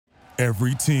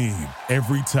Every team,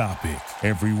 every topic,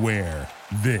 everywhere.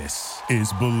 This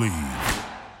is Believe.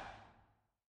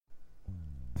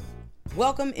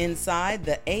 Welcome inside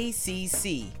the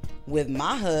ACC with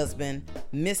my husband,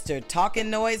 Mr. Talking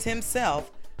Noise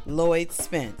himself, Lloyd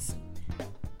Spence.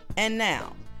 And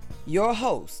now, your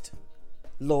host,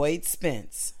 Lloyd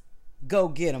Spence. Go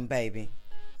get 'em, baby.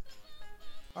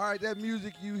 All right, that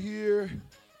music you hear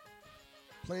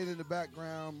playing in the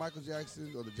background, Michael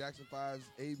Jackson or the Jackson 5's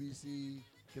ABC,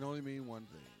 can only mean one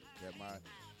thing. That my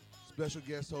special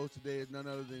guest host today is none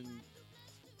other than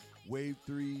Wave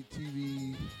 3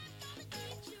 TV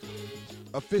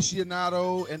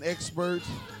aficionado and expert,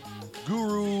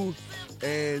 guru,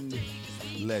 and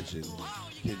legend.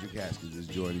 Kendrick Haskins is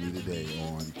joining me today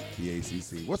on the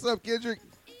ACC. What's up, Kendrick?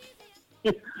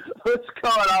 What's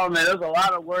going on, man? There's a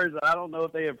lot of words that I don't know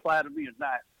if they apply to me or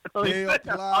not. They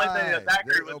apply.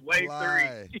 Was Wave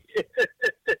 3.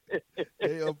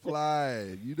 They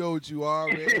apply. You know what you are,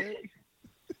 man.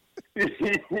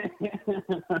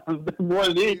 More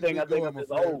than anything, I think I'm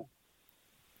just old.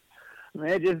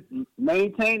 Man, just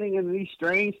maintaining in these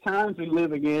strange times we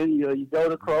live in. You know, you go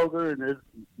to Kroger and there's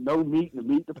no meat in the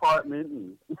meat department,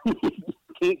 and you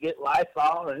can't get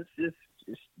Lysol. It's just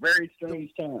very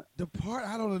strange time. The part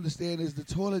I don't understand is the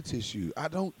toilet tissue. I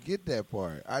don't get that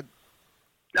part.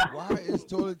 Why is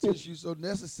toilet tissue so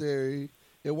necessary,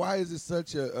 and why is it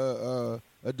such a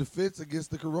defense against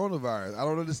the coronavirus? I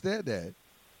don't understand that.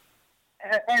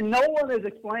 And no one has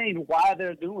explained why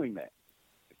they're doing that.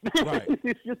 Right.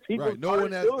 It's just people right. No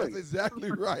one has. That's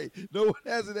exactly right. No one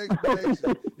has an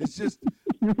explanation. It's just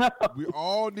we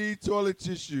all need toilet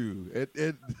tissue,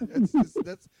 and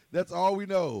that's all we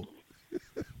know.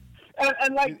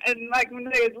 And like when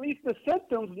they at least the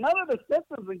symptoms, none of the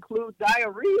symptoms include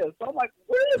diarrhea. So I'm like,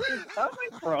 where is this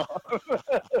coming from?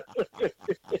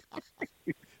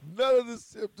 None of the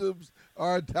symptoms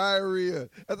are diarrhea.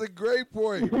 That's a great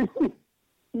point.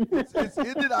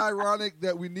 Isn't it ironic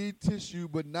that we need tissue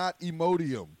but not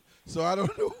Imodium? So I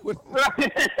don't know what.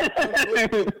 Right.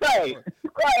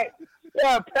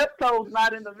 Yeah, Pepto's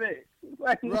not in the mix.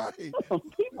 Like, right.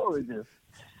 People are just.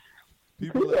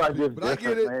 People are just but I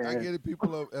get it. Man. I get it.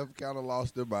 People have kind of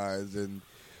lost their minds, and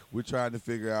we're trying to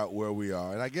figure out where we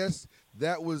are. And I guess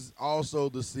that was also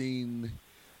the scene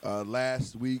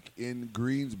last week in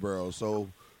Greensboro. So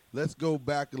let's go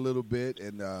back a little bit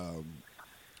and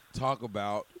talk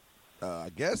about,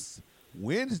 I guess,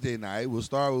 Wednesday night. We'll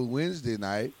start with Wednesday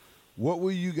night. What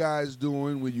were you guys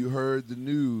doing when you heard the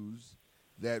news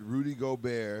that Rudy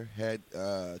Gobert had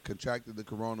contracted the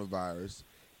coronavirus?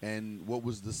 And what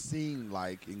was the scene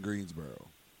like in Greensboro?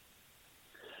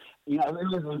 You know, it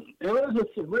was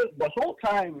a surreal. The whole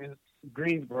time in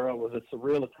Greensboro was as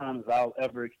surreal a time as I'll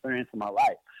ever experience in my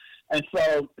life. And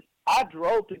so I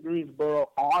drove to Greensboro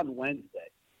on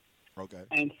Wednesday. Okay.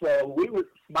 And so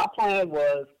my plan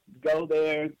was go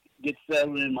there, get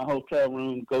settled in my hotel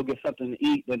room, go get something to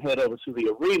eat, then head over to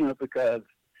the arena because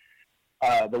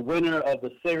the winner of the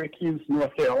Syracuse,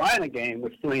 North Carolina game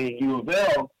was playing U of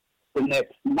L the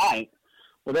next night.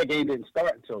 Well, that game didn't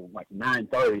start until like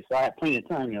 9:30, so I had plenty of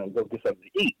time, to go get something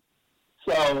to eat.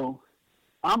 So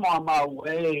I'm on my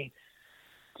way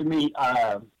to meet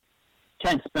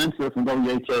Ken Spencer from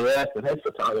WHAS and his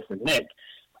photographer, Nick,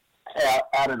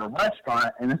 out in a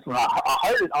restaurant, and this when I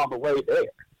heard it on the way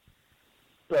there.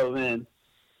 So then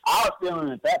I was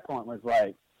feeling at that point was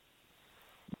like,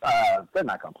 they're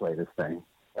not going to play this thing.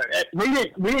 We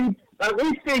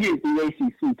figured the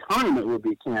ACC tournament would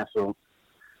be canceled,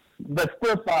 but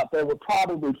still thought they would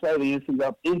probably play the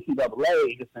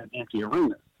NCAA just in an empty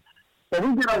arena. So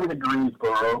we get over to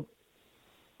Greensboro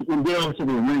and get over to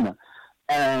the arena,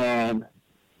 and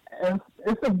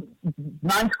it's a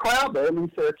nice crowd there. I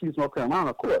mean, Syracuse, North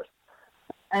Carolina, of course.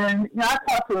 And I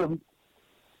talked to him.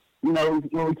 When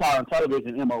we talk on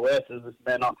television, MOS is this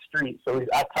man on the street. So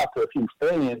I talked to a few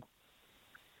fans.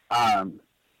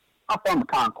 Up on the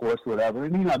concourse, whatever,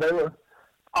 and they were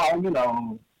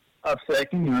all upset.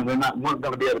 They're weren't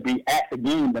going to be able to be at the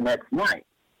game the next night.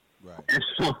 Right. And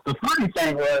so the funny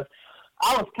thing was,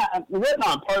 I was it wasn't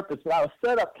on purpose, but I was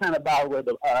set up kind of by where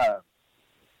the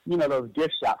those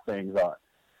gift shop things are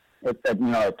at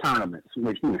tournaments,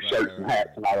 which shirts and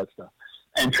hats and all that stuff.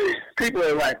 And people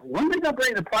are like, when are they going to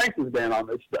bring the prices down on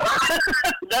this stuff?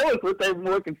 That was what they were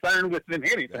more concerned with than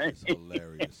anything. That is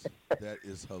hilarious. That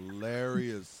is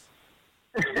hilarious.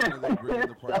 When are they bringing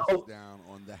the prices down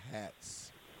on the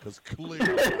hats? Because clearly,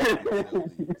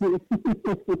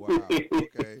 wow.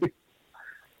 Okay.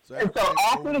 So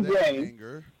after the game,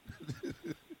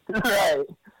 right.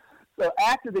 So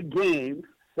after the game,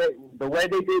 the way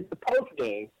they did the post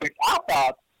game, which I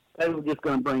thought they were just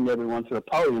going to bring everyone to the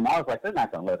podium. I was like, they're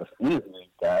not going to let us interview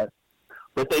these guys.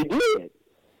 But they did.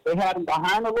 They had them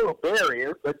behind a little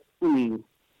barrier, but we're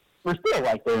still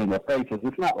right there in their faces.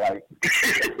 It's not like,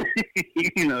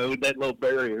 that little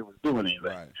barrier was doing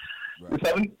anything. Right.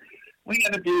 So we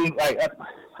interviewed,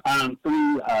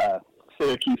 three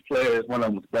Syracuse players. One of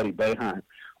them was Buddy Boeheim.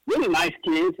 Really nice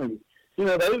kids, and,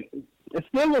 it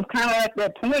still was kind of at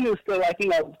that point. It was still like, they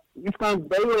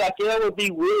were like, it would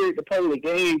be weird to play the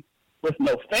game with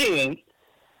no fans,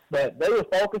 but they were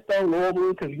focused on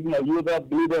Louisville because, you were able to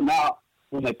blew them out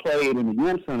when they played in the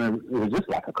Yum Center. It was just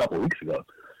like a couple of weeks ago.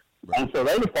 Right. And so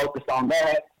they were focused on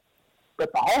that.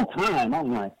 But the whole time,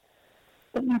 I'm like,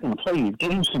 they're not going to play these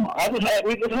games tomorrow. We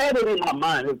just had it in my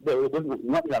mind. It wasn't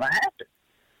going to happen.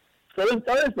 So then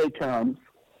Thursday comes.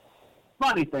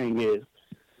 Funny thing is,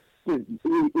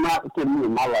 not to me,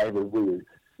 my life is weird.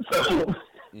 So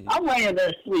I'm laying there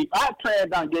asleep. I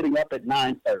planned on getting up at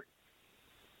 9:30.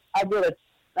 I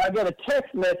get a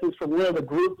text message from one of the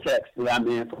group texts that I'm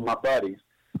in from my buddies.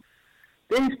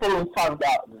 These fools talk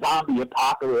about zombie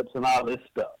apocalypse and all this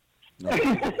stuff. So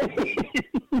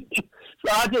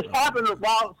I just happened to,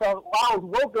 while I was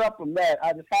woke up from that,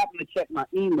 I just happened to check my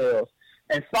emails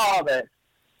and saw that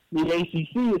the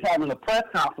ACC is having a press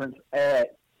conference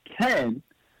at 10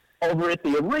 over at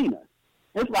the arena.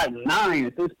 It's like 9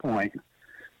 at this point.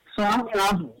 So I'll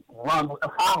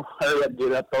hurry up,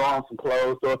 get up, throw on some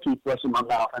clothes, throw a toothbrush in my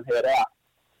mouth, and head out.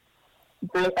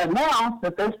 They announced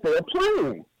that they're still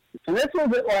playing. And this was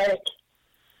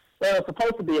they were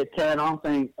supposed to be at 10. I don't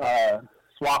think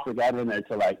Swofford got in there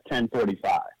till like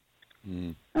 10:45.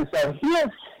 And so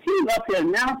he's up here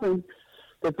announcing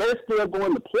that they're still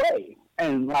going to play.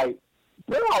 And,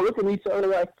 they're all looking at each other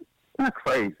like, that's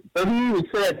crazy. But he even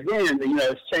said again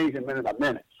that, it's changing minute by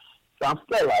minute. So I'm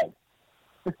still like,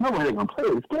 there's no way they're going to play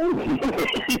this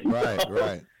game.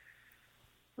 Right.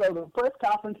 So the press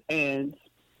conference ends.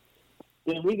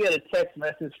 Then we get a text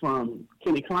message from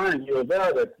Kenny Klein, U of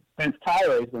L, that Vince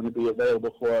Tyra is going to be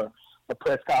available for a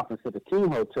press conference at the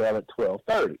team hotel at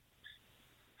 12:30.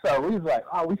 So we was like,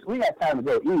 we got time to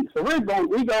go eat. So we go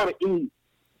to eat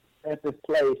at this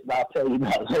place, and I'll tell you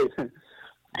about later.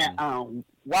 And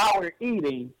while we're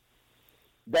eating,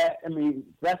 that's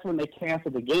when they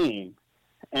canceled the game.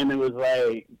 And it was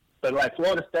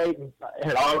Florida State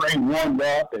had already warmed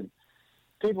up, and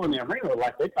people in the arena were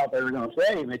like, they thought they were going to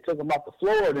play, and they took them off the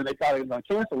floor, and then they thought they were going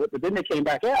to cancel it, but then they came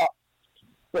back out.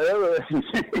 So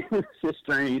it was just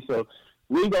strange. So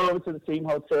we go over to the team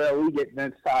hotel, we get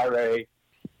Vince Tyra,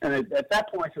 and at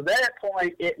that point,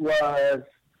 it was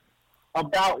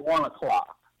about 1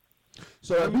 o'clock.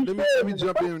 So let me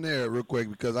jump in there real quick,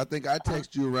 because I think I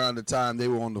texted you around the time they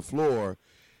were on the floor,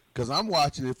 because I'm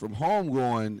watching it from home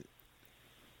going,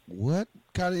 what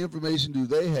kind of information do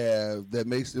they have that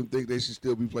makes them think they should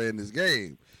still be playing this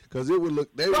game? Because it would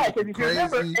look crazy.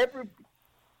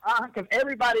 Because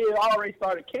everybody had already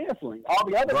started canceling. All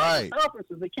the other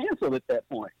conferences, they canceled at that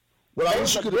point. Well, I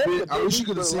wish you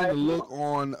could have seen the look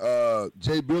on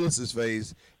Jay Billis's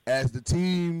face as the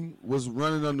team was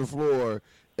running on the floor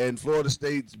and Florida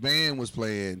State's band was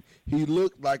playing. He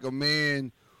looked like a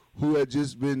man who had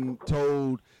just been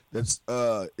told that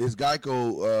his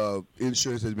Geico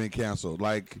insurance has been canceled.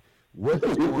 Like, what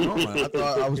is going on? I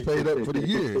thought I was paid up for the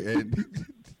year, and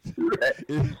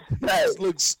it just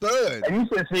looks stunned. And you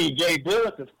should see Jay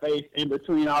Billis' face in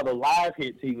between all the live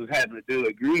hits he was having to do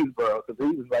at Greensboro, because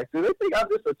he was like, do they think I'm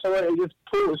just a toy and just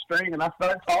pull a string and I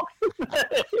start talking?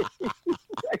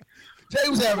 Jay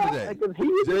was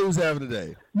having a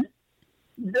day.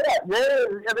 Yeah,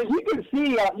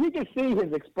 you can see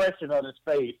his expression on his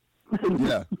face.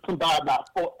 Yeah. By about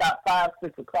 5,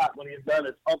 6 o'clock when he's done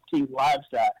his umpteen live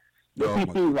shot. He's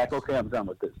like, okay, I'm done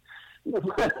with this.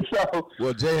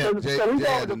 Jay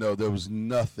had to know there was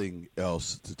nothing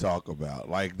else to talk about.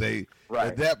 Like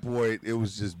at that point, it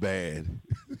was just bad.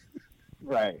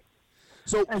 Right.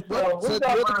 So at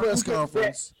the press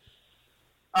conference.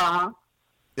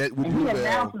 He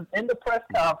announces in the press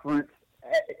conference.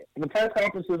 The press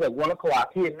conference was at 1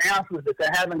 o'clock. He announces that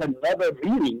they're having another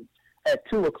meeting at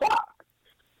 2 o'clock.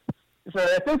 So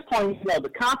at this point, the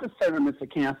conference tournaments are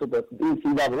canceled, but the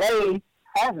NCAA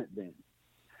hasn't been.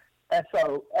 And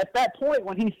so at that point,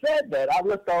 when he said that, I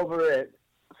looked over at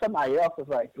somebody else. Was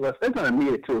like, well, if they're going to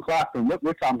meet at 2 o'clock, then what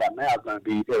we're talking about now is going to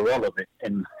be irrelevant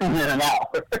in an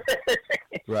hour.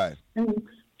 Right. And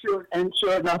sure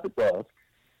enough, it was.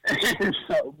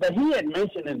 But he had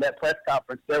mentioned in that press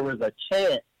conference there was a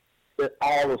chance that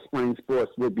all of spring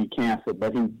sports would be canceled,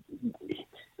 but he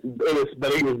was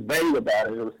vague about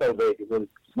it. It was so vague it really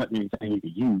wasn't anything you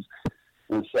could use.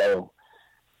 And so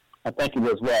I think it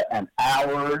was an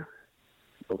hour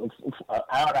and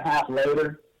a half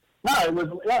later. No, it was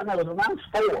around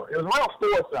 4. It was around 4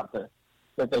 something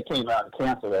that they came out and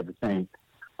canceled everything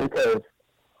because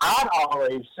I'd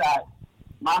already shot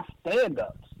my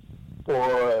stand-ups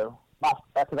because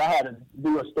I had to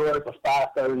do a story for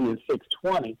 5:30 and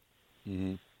 6:20,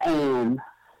 and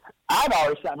I'd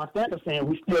already shot my stand-up saying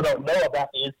we still don't know about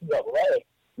the NCAA,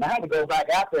 and I had to go back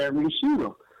out there and reshoot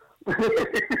them.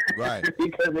 Right.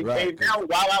 Because it came down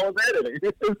while I was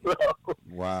editing. So,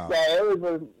 wow. So it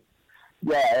was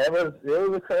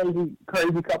a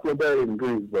crazy couple of days in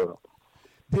Greensboro.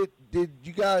 Did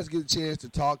you guys get a chance to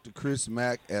talk to Chris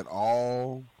Mack at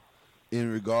all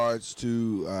in regards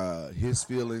to his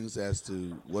feelings as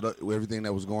to everything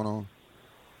that was going on?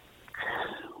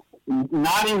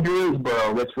 Not in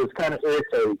Greensboro, which was kind of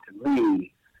irritating to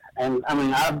me. And I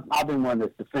mean, I've been one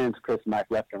that defends Chris Mack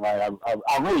left and right.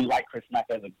 I really like Chris Mack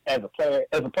as a player,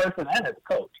 as a person, and as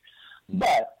a coach.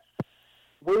 But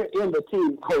we're in the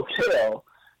team hotel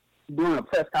doing a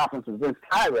press conference with Vince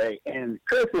Tyra, and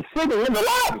Chris is sitting in the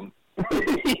lobby.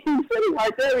 He's sitting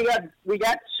right there. We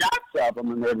got shots of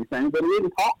him and everything, but he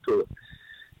didn't talk to him.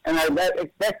 And that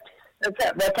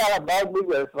kind of bugged me.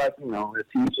 It's like, you know, the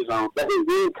teacher's on. But he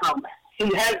did come. He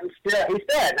still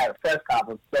hadn't had a press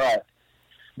conference, but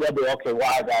they'll be, okay,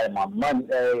 well, I got him on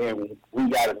Monday, and we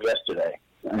got him yesterday.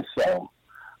 And so,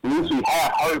 at least we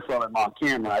have heard from him on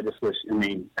camera. I just wish,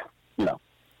 you know,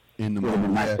 in the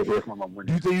moment. Nice to hear from him.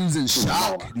 Do you think he was in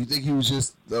shock? Do you think he was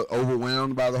just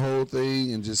overwhelmed by the whole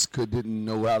thing and just didn't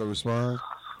know how to respond?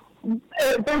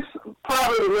 There's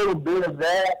probably a little bit of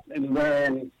that, and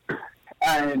then,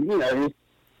 you know,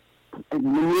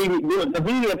 the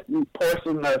media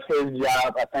portion of his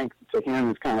job, I think, to him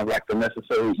is kind of like the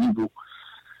necessary evil.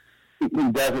 He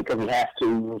does it because he has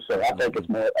to, so I think it's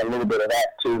a little bit of that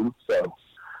too. So,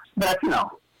 but you know,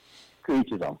 to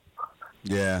each his own.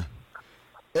 Yeah,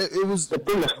 it was. The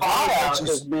thing, the fallout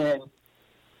has been.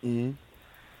 Mm-hmm.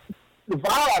 The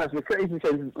fallout has been crazy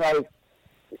because, like,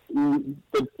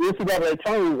 the NCAA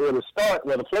tournament would have started.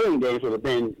 Well, the playing days would have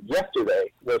been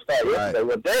yesterday. Would have started yesterday.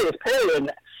 Well, Darius Perry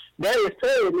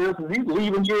announced he's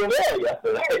leaving UNL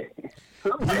yesterday.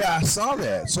 Yeah, I saw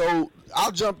that. So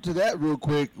I'll jump to that real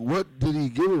quick. What did he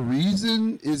give a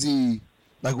reason? Is he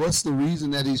what's the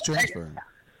reason that he's transferring?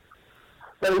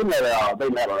 They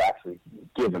never actually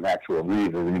give an actual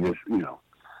reason. He just, you know,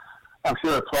 I'm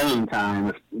sure playing time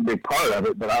is a big part of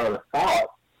it, but I would have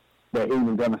thought that he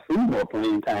was going to see more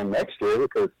playing time next year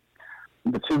because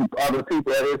the two other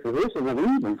people at his position are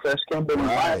leaving. Fresh Campbell and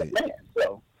Ryan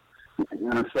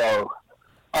McMahon. So,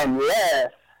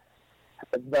 unless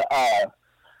the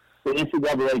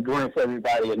NCAA grants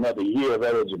everybody another year of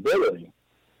eligibility,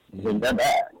 then they're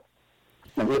back.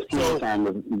 And his playing time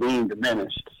is being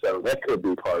diminished, so that could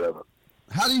be part of it.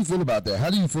 How do you feel about that? How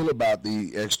do you feel about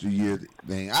the extra year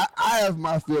thing? I have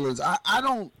my feelings. I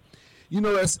don't, you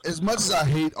know, as much as I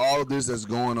hate all of this that's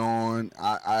going on,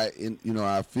 I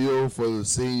feel for the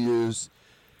seniors.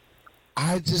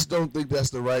 I just don't think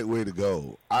that's the right way to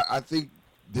go. I think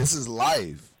this is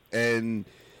life, and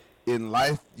in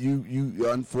life, you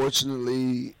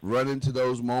unfortunately run into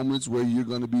those moments where you're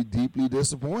going to be deeply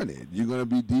disappointed. You're going to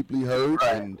be deeply hurt,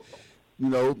 and you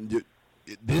know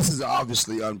this is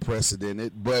obviously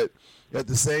unprecedented. But at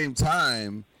the same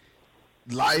time,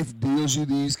 life deals you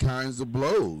these kinds of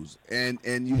blows, and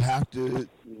you have to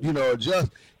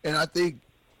adjust. And I think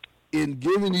in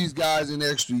giving these guys an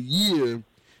extra year,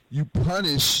 you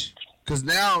punish. Because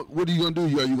now, what are you going to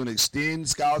do? Are you going to extend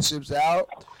scholarships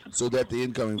out so that the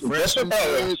incoming freshmen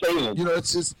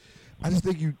it's just, I just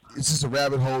think it's just a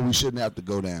rabbit hole we shouldn't have to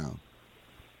go down.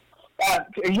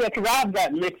 Because I've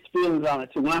got mixed feelings on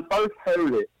it, too. When I first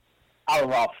heard it, I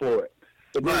was all for it.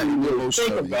 But then when you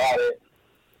think about it,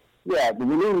 but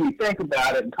when you think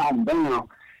about it and calm down,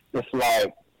 it's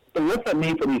like, what's that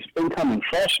mean for these incoming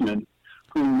freshmen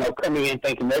who coming in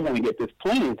thinking they're going to get this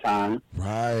playing time?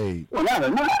 Right. Well, now they're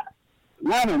not.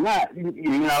 Now they're not,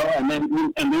 and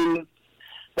then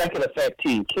that could affect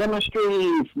team chemistry,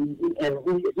 and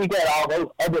we got all those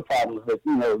other problems that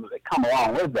that come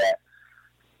along with that.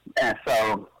 And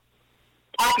so,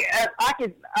 I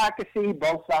could see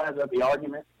both sides of the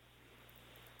argument,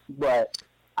 but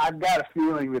I've got a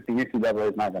feeling that the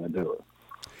NCAA is not going to do it.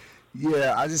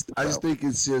 Yeah, I just think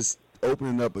it's just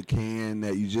opening up a can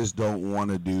that you just don't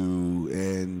want to do,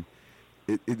 and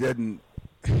it doesn't.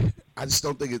 I just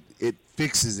don't think it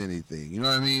fixes anything. You know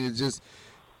what I mean? It's just,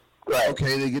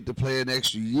 okay, they get to play an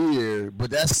extra year, but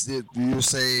that's it. You're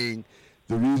saying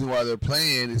the reason why they're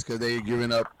playing is because they're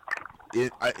giving up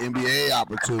NBA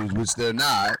opportunities, which they're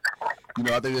not.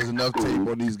 I think there's enough tape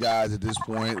on these guys at this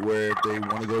point where if they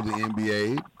want to go to the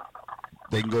NBA,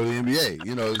 they can go to the NBA.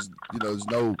 There's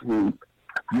no,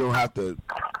 you don't have to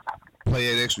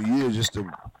play an extra year just to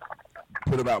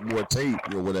put about more tape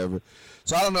or whatever.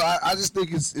 So I don't know. I just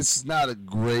think it's not a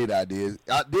great idea.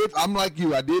 I'm like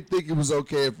you. I did think it was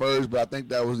okay at first, but I think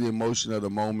that was the emotion of the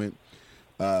moment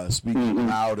speaking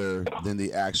louder than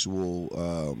the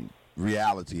actual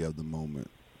reality of the moment.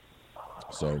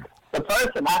 So the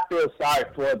person I feel sorry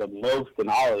for the most in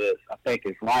all of this, I think,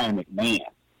 is Ryan McMahon.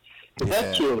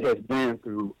 That kid has been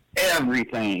through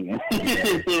everything.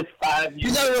 His 5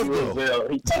 years.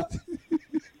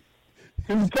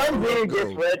 He comes in,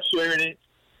 gets redshirted.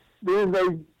 Then they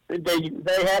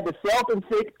had the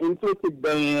self-inflicted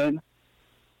ban.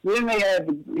 Then he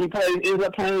ends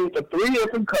up playing for 3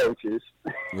 different coaches.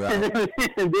 Right. and then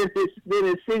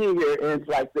it's sitting here and it's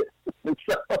like this.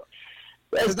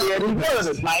 So he's one of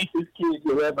the nicest kids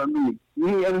you'll ever meet.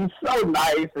 He's so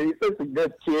nice. He's such a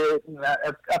good kid. And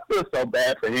I feel so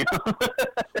bad for him.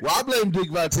 Well, I blame Dick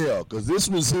Vitale because this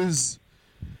was his.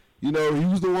 He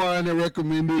was the one that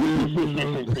recommended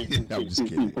it. I'm just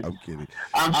kidding. I'm kidding.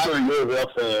 I'm sure you're real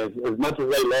fans. As much as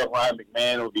they love Ryan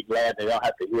McMahon, will be glad they don't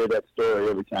have to hear that story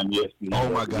every time ESPN. Oh,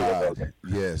 my God.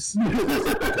 Yes.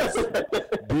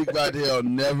 Dick Vitale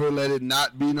never let it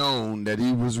not be known that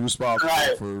he was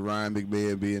responsible for Ryan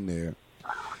McMahon being there.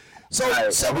 So,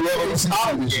 some of the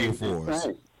ACC this year for us.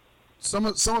 Some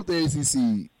of the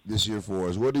ACC this year for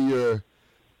us. What are your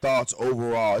thoughts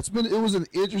overall? It was an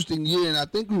interesting year, and I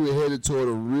think we were headed toward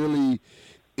a really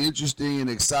interesting and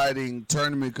exciting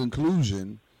tournament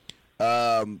conclusion.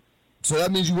 So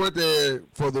that means you weren't there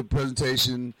for the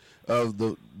presentation of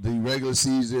the regular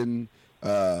season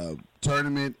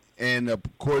tournament, and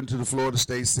according to the Florida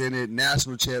State Senate,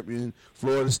 national champion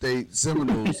Florida State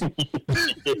Seminoles.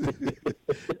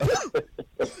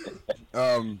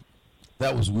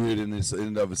 That was weird in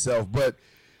and of itself, but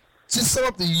just sum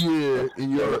up the year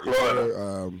in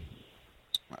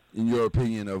your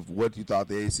opinion of what you thought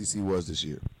the ACC was this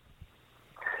year.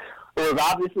 It was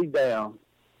obviously down.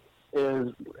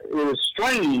 It was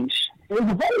strange. It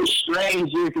was a very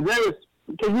strange year because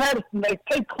you had to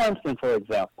take Clemson for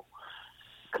example.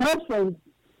 Clemson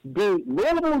beat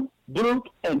Louisville, Duke,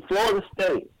 and Florida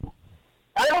State.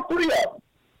 All 3 of them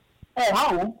at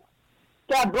home.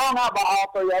 Got blown out by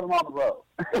all 3 of them on the road.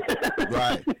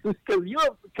 Right. Because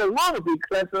Louisville beat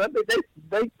Clemson. I think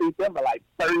they beat them by like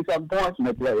 30-something points when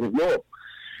they played in Louisville.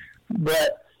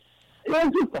 But it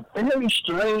was just a very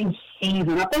strange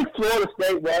season. I think Florida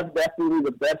State was definitely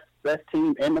the best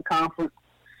team in the conference.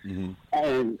 Mm-hmm.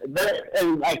 And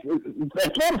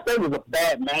Florida State was a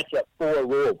bad matchup for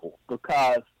Louisville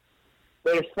because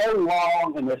they're so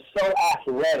long and they're so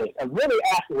athletic. A really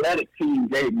athletic team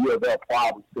gave U of L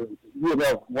problems because U of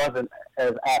L wasn't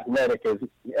as athletic as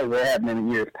they had been in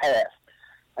years past.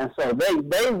 And so they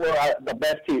were the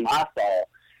best team I saw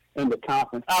in the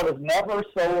conference. I was never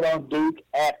sold on Duke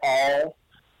at all.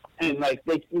 And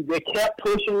they kept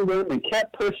pushing them and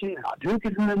kept pushing. Duke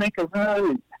is going to make a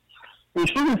run. And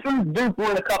as soon as Duke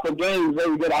won a couple of games, they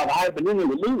would get all the hype, and then they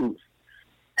would lose.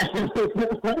 That's good.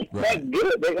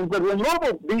 But when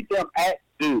Louisville beat them at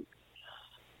Duke,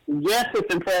 yes,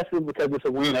 it's impressive because it's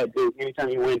a win at Duke. Anytime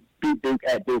you beat Duke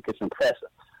at Duke, it's impressive.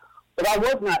 But I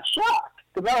was not shocked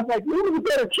because I was like, Louisville's a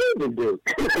better team than Duke.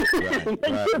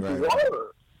 Right.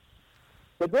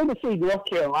 But then to see North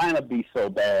Carolina be so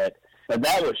bad,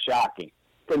 that was shocking.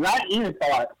 Because I even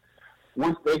thought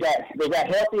once they got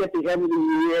healthy at the end of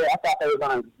the year, I thought they were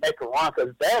going to make a run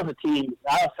because that was a team.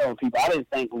 I was telling people I didn't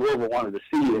think Louisville wanted to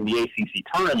see in the ACC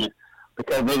tournament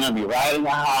because they're going to be riding a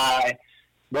high.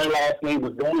 Their last game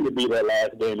was going to be their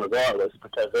last game regardless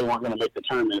because they weren't going to make the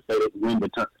tournament if they didn't win the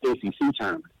ACC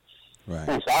tournament. Right.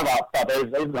 And so I thought they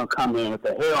were going to come in with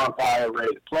their hair on fire,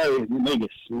 ready to play, and then they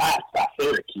get smacked by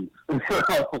Syracuse.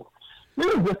 So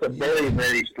it was just a very,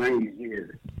 very strange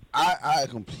year. I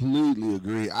completely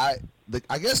agree. I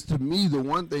guess to me, the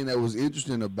one thing that was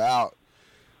interesting about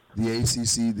the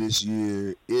ACC this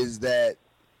year is that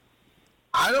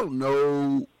I don't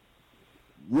know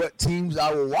what teams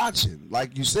I was watching.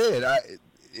 Like you said,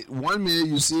 1 minute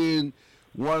you're seeing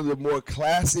one of the more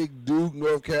classic Duke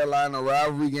North Carolina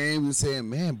rivalry games and saying,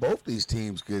 man, both these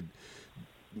teams could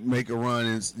make a run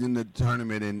in the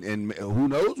tournament and who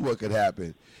knows what could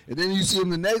happen. And then you see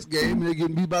them the next game and they're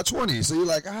getting beat by 20. So you're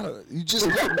like, you just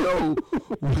don't know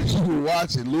what you were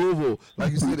watching. Louisville,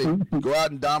 like you said, they go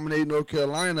out and dominate North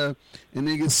Carolina and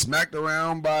then get smacked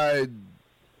around by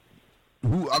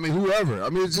whoever. I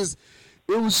mean, it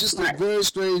was just a very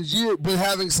strange year. But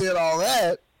having said all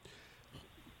that,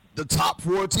 the top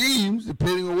 4 teams,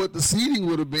 depending on what the seeding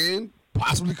would have been,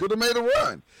 possibly could have made a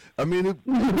run. I mean, it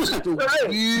was just a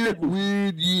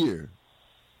weird year.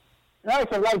 No,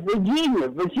 so like Virginia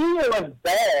was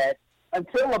bad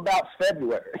until about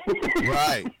February.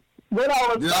 Right. Then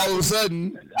all of a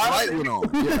sudden, light went on.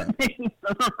 Yeah.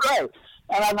 Right.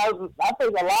 And I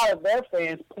think a lot of their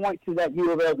fans point to that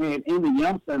U of L game in the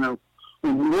Yum Center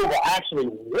when Louisville actually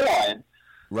won.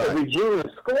 Right. So Virginia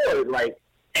scored like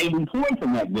 80 points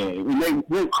in that game. And they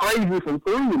went crazy from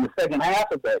 3 in the second half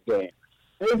of that game.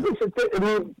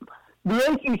 The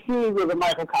ACC was a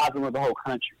microcosm of the whole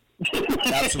country.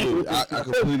 Absolutely. I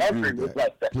completely agree with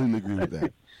that. Completely agree with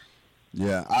that.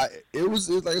 Yeah, it was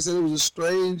like I said, it was a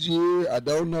strange year. I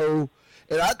don't know,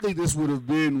 and I think this would have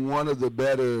been one of the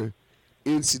better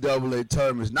NCAA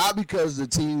tournaments, not because the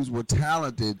teams were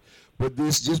talented, but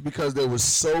just because there was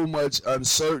so much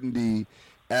uncertainty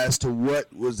as to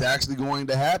what was actually going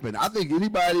to happen. I think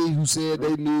anybody who said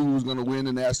they knew who was going to win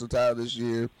the national title this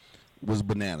year was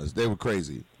bananas. They were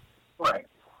crazy. Right.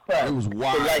 It was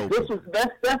wide open.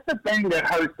 That's the thing that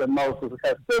hurts the most, is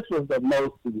because this was the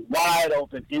most wide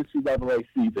open NCAA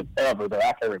season ever that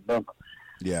I can remember.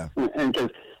 Yeah. And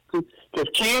because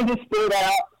Kansas stood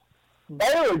out,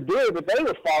 they were good, but they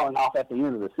were falling off at the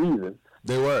end of the season.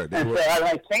 They were. So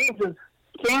like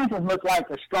Kansas looked like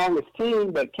the strongest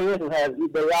team, but Kansas have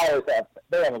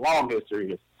a long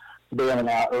history of bailing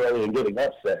out early and getting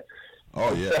upset.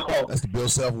 Oh yeah, so, that's the Bill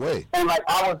Self way. And like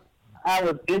I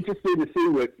was interested to see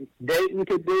what Dayton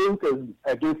could do, because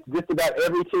against just about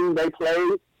every team they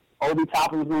played, Obi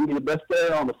Toppin was going to be the best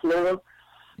player on the floor.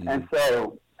 Mm-hmm. And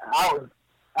so I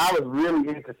was really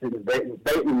interested in Dayton.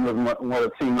 Dayton was one of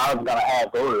the teams I was going to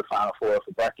have go to the Final Four if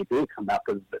the bracket did come out,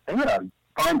 because they're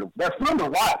fun to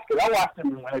watch, because I watched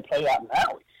them when they played out in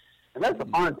Maui. And that's a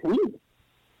fun team.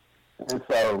 And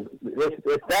so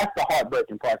that's the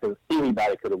heartbreaking part, because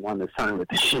anybody could have won this tournament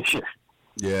this year.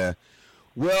 Yeah.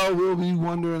 Well, we'll be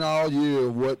wondering all year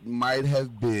what might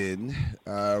have been.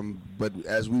 But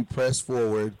as we press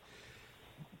forward,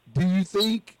 do you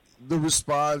think the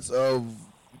response of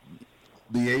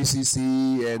the ACC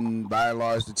and, by and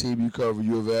large, the team you cover,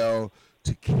 U of L,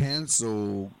 to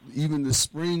cancel even the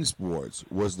spring sports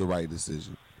was the right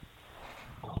decision?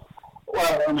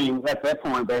 Well, I mean, at that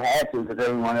point they had to, because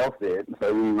everyone else did.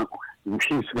 So we were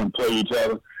just going to play each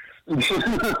other.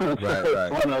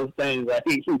 Right. One of those things. I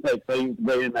think they didn't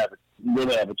really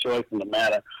have a choice in the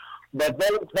matter. But they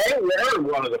were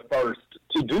one of the first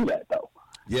to do that, though.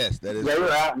 Yes, that is. They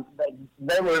were out.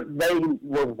 They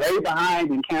were way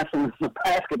behind in canceling the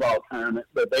basketball tournament,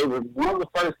 but they were one of the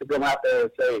first to go out there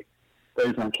and say they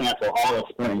were going to cancel all of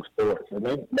spring sports. And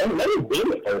they would be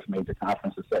the first major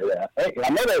conference to say that. I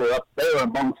know they were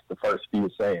amongst the first few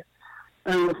to say it.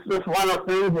 And it's just one of those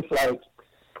things. It's like,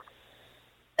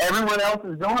 everyone else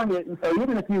is doing it, and so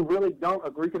even if you really don't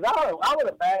agree, because I would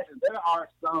imagine there are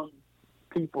some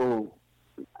people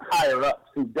higher ups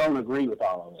who don't agree with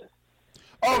all of this.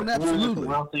 Oh,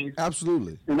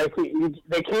 absolutely. And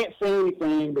they can't say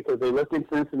anything because they look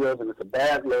insensitive and it's a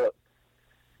bad look.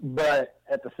 But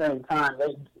at the same time,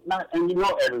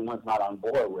 everyone's not on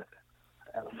board with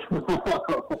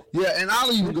it. Yeah, and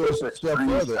I'll even go a step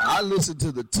further. I listened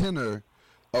to the tenor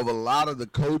of a lot of the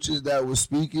coaches that were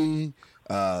speaking.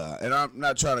 And I'm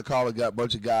not trying to call a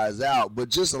bunch of guys out, but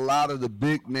just a lot of the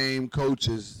big name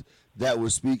coaches that were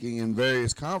speaking in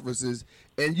various conferences,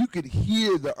 and you could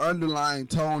hear the underlying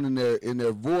tone in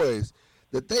their voice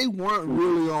that they weren't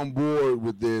really on board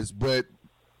with this. But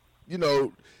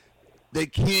they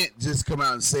can't just come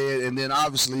out and say it, and then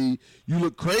obviously you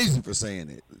look crazy for saying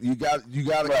it. You got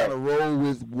to kind of roll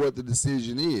with what the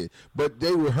decision is. But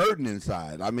they were hurting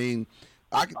inside. I mean,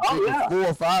 I could think of 4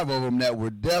 or 5 of them that were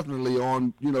definitely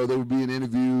on, they were being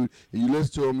interviewed, and you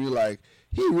listen to them, you're like,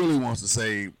 he really wants to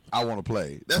say, I want to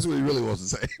play. That's what he really wants to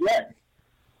say.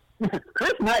 Yeah.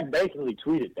 Chris Knight basically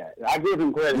tweeted that. I give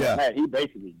him credit for that. He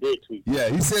basically did tweet that. Yeah,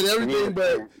 he said everything,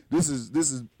 but this is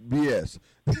BS.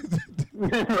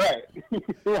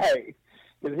 Right.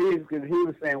 Because he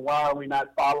was saying, why are we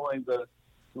not following the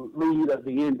lead of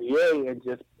the NBA and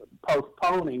just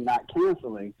postponing, not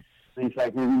canceling? And he's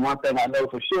like, one thing I know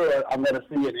for sure, I'm going to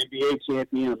see an NBA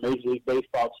champion, a Major League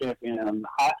Baseball champion, and a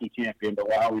hockey champion, but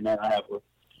why are we not have a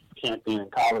champion in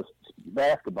college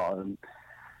basketball? And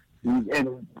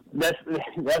that's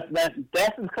as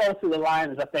close to the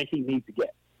line as I think he needs to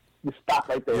get. Just stop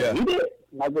right there. Yeah. He did.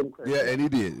 And he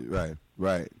did.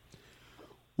 Right.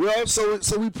 Well, so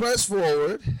we press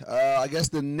forward. I guess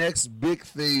the next big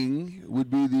thing would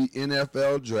be the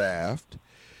NFL draft.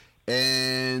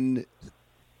 And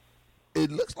it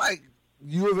looks like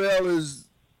U of L is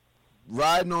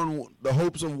riding on the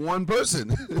hopes of one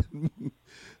person.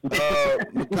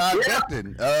 Mekhi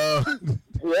Becton.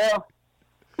 Yeah.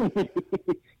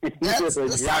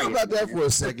 Let's talk about that for a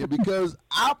second, because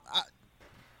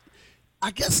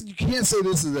I guess you can't say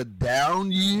this is a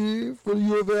down year for the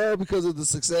U of L because of the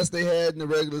success they had in the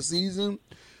regular season.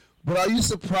 But are you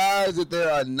surprised that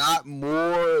there are not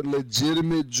more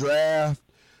legitimate draft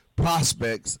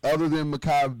prospects other than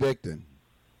Mekhi Becton?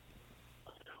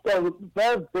 Well,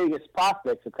 their biggest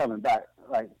prospects are coming back.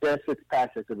 Like, there's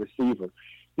Fitzpatrick, the receiver.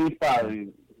 He's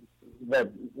probably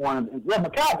Mekhi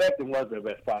Becton was their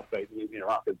best prospect. You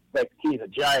know, because he's a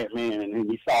giant man, and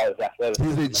he saw his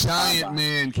athleticism. He's a giant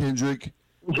man, Kendrick.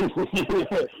 Yes.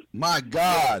 My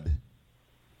God.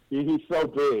 He's so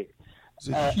big. He's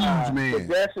a huge man.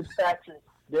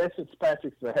 Dez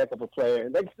Fitzpatrick's a heck of a player.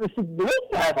 They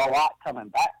have a lot coming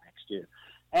back next year.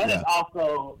 And it's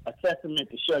also a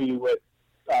testament to show you what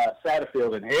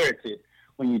Satterfield inherited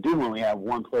when you do only have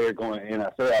one player going to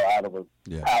NFL out of a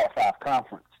Power 5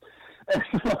 conference.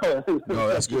 No,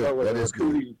 that's good. That is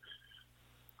good.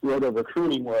 What the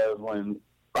recruiting was when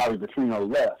probably Petrino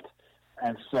left.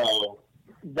 And so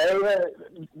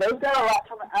they've got a lot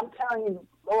coming. I'm telling you,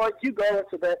 Lord, you go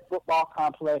into that football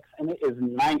complex, and it is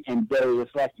night and day.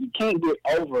 It's like you can't get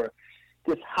over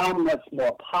just how much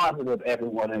more positive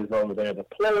everyone is over there. The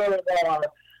players are,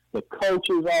 the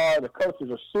coaches are. The coaches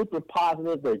are super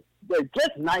positive. They're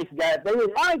just nice guys. They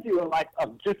remind you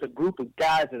of just a group of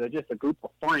guys that are just a group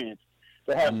of friends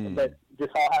that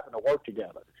just all happen to work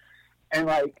together. And,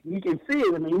 like, you can see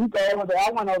it. I mean, you go over there.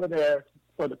 I went over there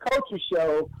for the coaches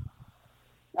show.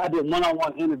 I did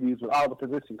one-on-one interviews with all the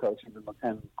position coaches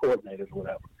and coordinators or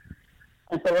whatever.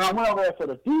 And so when I went over there for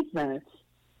the defense,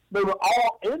 they were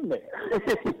all in there.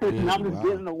 And I'm just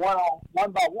getting the one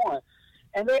by one.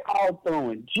 And they all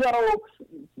throwing jokes,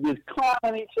 just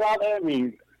clowning each other. I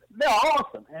mean, they're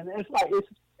awesome. And it's like,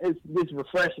 it's just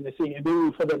refreshing to see. And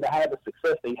then for them to have the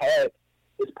success they had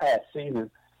this past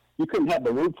season, you couldn't have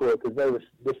the root for it because those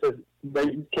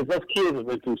kids have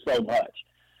been through so much.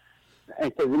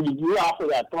 And so you also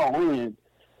got thrown in,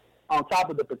 on top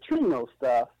of the Petrino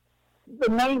stuff,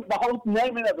 the whole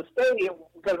naming of the stadium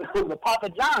because of the Papa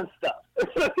John stuff.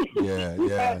 You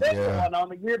had that going on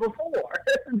the year before.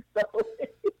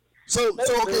 So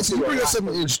you bring up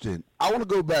something interesting. I want to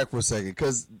go back for a second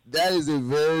because that is a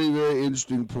very, very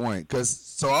interesting point.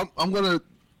 I'm going to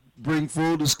bring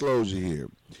full disclosure here.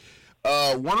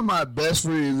 One of my best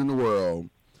friends in the world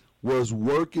was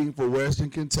working for Western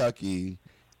Kentucky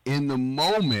in the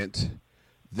moment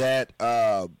that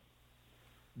Tom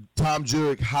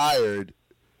Jurek hired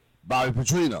Bobby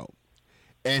Petrino.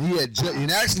 And he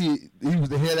was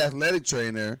the head athletic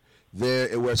trainer there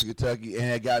at Western Kentucky and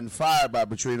had gotten fired by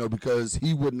Petrino because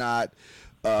he would not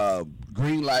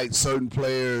greenlight certain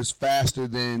players faster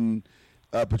than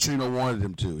Petrino wanted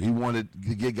him to. He wanted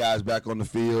to get guys back on the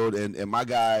field, and my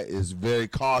guy is very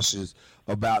cautious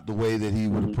about the way that he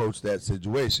would approach that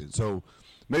situation. So,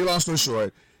 make a long story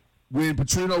short, when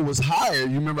Petrino was hired,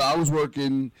 you remember I was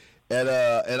working at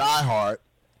iHeart,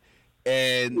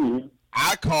 and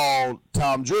I called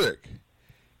Tom Jurek,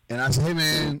 and I said, hey,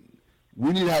 man,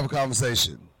 we need to have a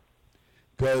conversation.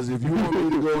 Because if you want me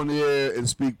to go in there and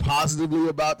speak positively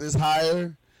about this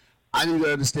hire, I need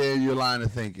to understand your line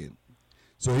of thinking.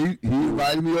 So he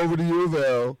invited me over to U of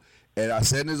L, and I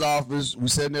sat in his office. We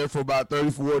sat in there for about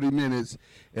 30, 40 minutes,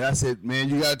 and I said, man,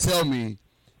 you got to tell me,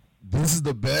 this is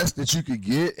the best that you could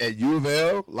get at U of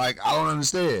L? Like, I don't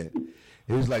understand.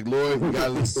 He was like, Lloyd, you got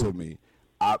to listen to me.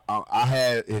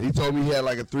 And he told me he had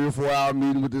like a 3 or 4 hour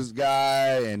meeting with this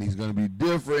guy, and he's going to be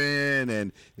different,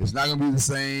 and it's not going to be the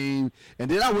same. And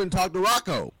then I went and talked to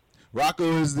Rocco. Rocco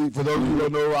is for those of you who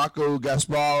don't know, Rocco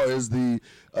Gaspar is the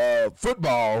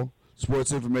football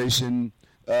sports information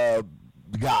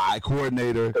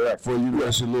coordinator for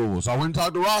University of Louisville. So I went and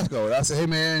talked to Rocco, and I said, hey,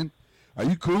 man, are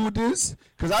you cool with this?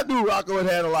 Because I knew Rocco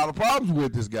had a lot of problems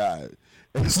with this guy.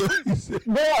 And so he said,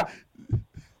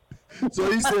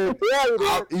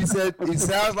 he said, he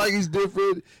sounds like he's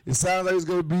different. It sounds like he's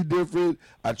going to be different.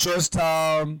 I trust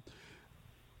Tom.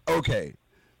 Okay.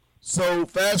 So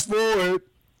fast forward,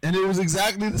 and it was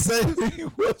exactly the same thing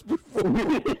it was before.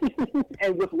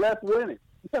 And with less winning.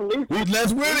 With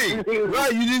less winning.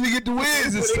 Right, you didn't get the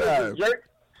wins this time.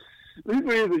 These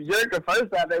were a jerk the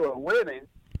first time they were winning.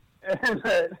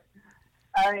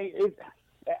 I mean,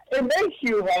 it makes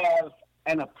you have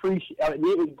an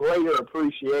even greater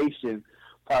appreciation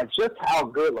for just how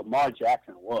good Lamar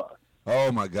Jackson was.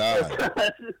 Oh my God!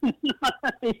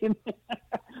 He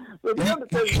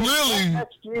clearly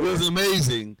was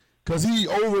amazing because he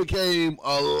overcame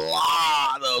a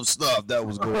lot of stuff that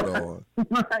was going on.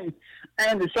 Right,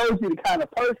 and it shows you the kind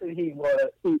of person he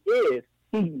is.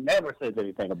 he never says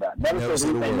anything about it. Never says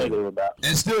anything negative about it.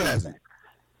 And still hasn't.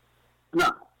 No.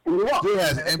 And he won't. Still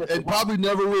hasn't. And probably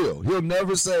never will. He'll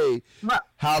never say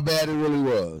how bad it really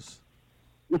was.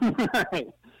 Right.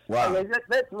 Wow. I mean,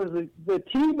 that was the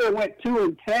team that went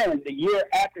 2-10 the year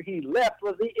after he left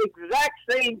was the exact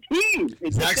same team.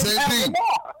 Exact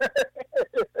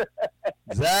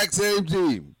same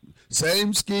team.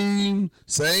 Same scheme,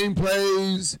 same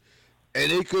plays, and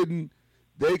they couldn't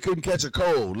catch a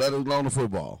cold, let alone a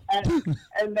football.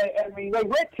 And they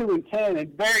went 2-10,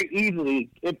 and very easily,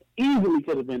 it easily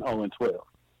could have been 0-12.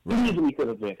 Right. Easily could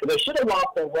have been, because they should have lost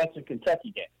that Western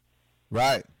Kentucky game.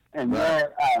 Right. And then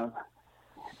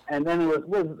it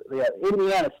was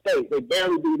Indiana State. They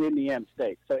barely beat Indiana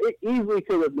State, so it easily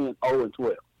could have been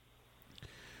 0-12.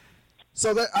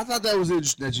 So I thought that was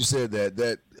interesting that you said that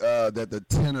the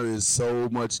tenor is so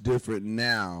much different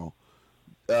now,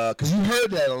 because you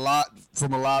heard that a lot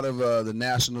from a lot of the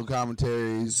national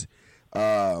commentaries,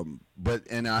 and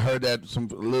I heard that a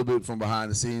little bit from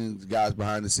behind the scenes, guys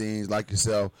behind the scenes like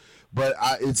yourself. But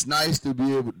it's nice to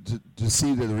be able to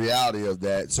see the reality of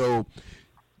that. So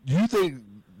you think,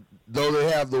 though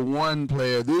they have the one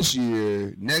player this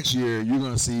year, next year you're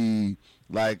going to see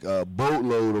like a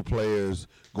boatload of players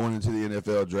going into the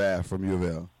NFL draft from U of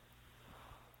L?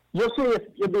 You'll see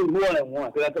it'll be more than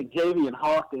one, because I think Javian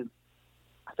Hawkins,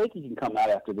 I think he can come out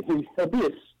after this. He'll be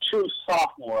a true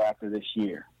sophomore after this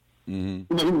year.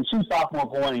 Mm-hmm. He was a true sophomore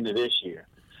going into this year.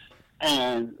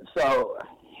 And so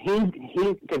he's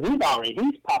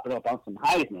popping up on some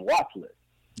Heisman watch lists.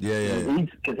 Yeah.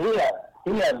 Because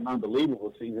he had an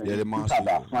unbelievable season. Yeah, you talk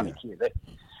about funny kid.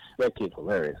 That kid's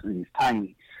hilarious. He's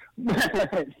tiny.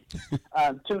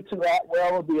 Tutu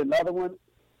Atwell will be another one.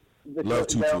 Love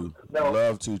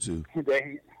Tutu.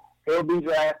 He'll be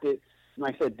drafted.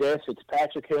 Like I said, Des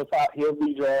Fitzpatrick, he'll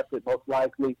be drafted most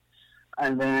likely.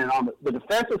 And then on the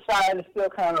defensive side is still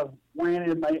kind of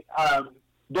winning.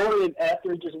 Dorian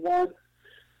Etheridge is one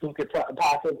who could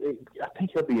possibly, I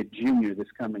think he'll be a junior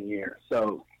this coming year.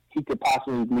 So he could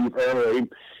possibly leave earlier.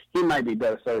 He might be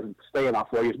better served staying on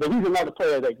 4 years. But he's another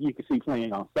player that you can see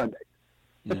playing on Sunday.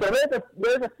 Yeah. So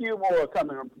there's a few more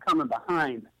coming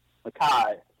behind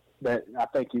Mekhi that I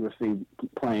think you will see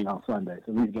playing on Sunday.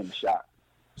 So he's getting a shot.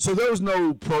 So there was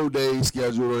no pro day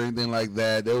scheduled or anything like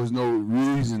that. There was no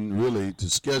reason really to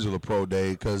schedule a pro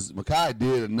day because Mekhi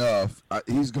did enough.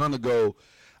 He's gonna go.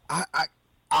 I'm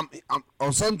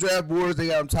on some draft boards they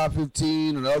got him top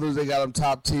 15, and others they got him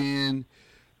top 10.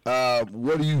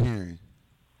 What are you hearing?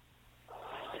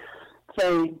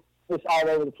 So it's all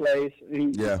over the place.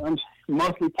 Yeah. I'm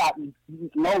mostly top,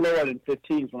 no lower than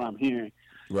 15 is what I'm hearing.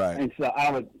 Right. And so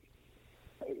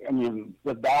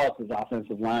with Dallas'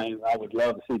 offensive line, I would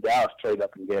love to see Dallas trade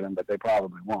up and get him, but they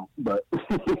probably won't. But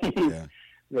yeah.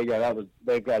 they've got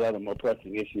other more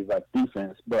pressing issues like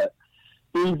defense. But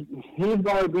he's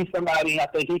going to be somebody I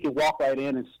think he can walk right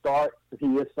in and start because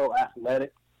he is so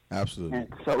athletic. Absolutely. And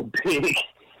so big.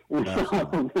 He's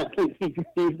going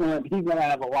to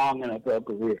have a long NFL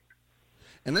career.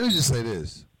 And let me just say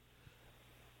this.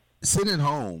 Sitting at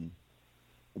home,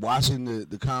 watching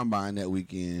the combine that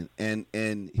weekend, and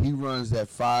he runs that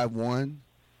 5.1,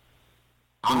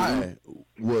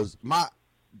 my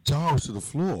jaw was to the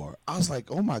floor. I was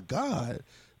like, oh, my God.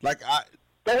 Like, I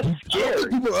don't think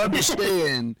people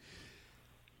understand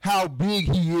how big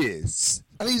he is.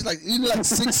 I mean, he's like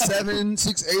 6'7",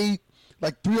 6'8",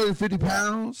 like 350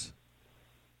 pounds.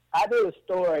 I did a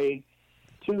story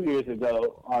 2 years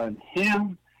ago on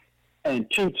him and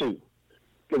Tutu.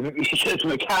 Because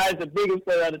Mekhi's the biggest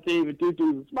player on the team and Tutu's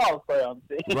the smallest player on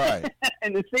the team. Right.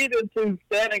 And to see them two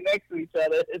standing next to each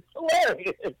other, it's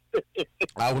hilarious.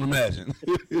 I would imagine.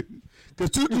 Because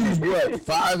Tutu's what,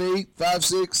 5'8",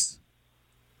 5'6"?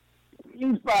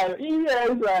 He's right in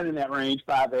that range,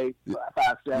 5'8",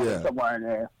 5'7", somewhere in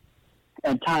there.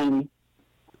 And tiny.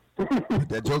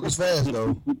 That joker's fast,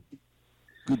 though.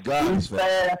 Good God, he's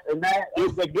fast. And that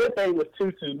is the good thing with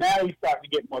Tutu. Now he's starting to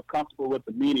get more comfortable with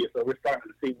the media, so we're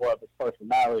starting to see more of his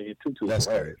personality. And Tutu's That's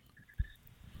hilarious. Good.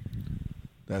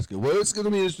 That's good. Well, it's going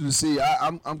to be interesting to see.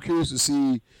 I'm curious to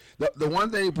see. The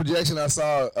one thing projection I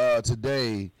saw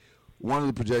today, one of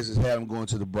the projections had him going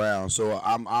to the Browns, so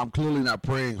I'm clearly not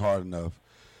praying hard enough.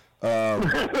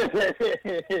 Because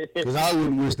I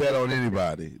wouldn't wish that on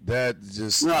anybody. That's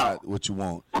just not what you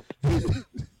want.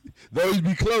 Though he'd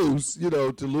be close,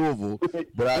 to Louisville,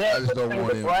 but I just don't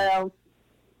want him. Browns,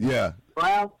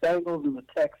 Browns, Bengals, and the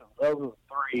Texans. Those are the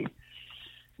three.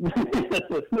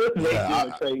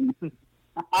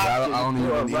 I don't even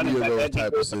want any of those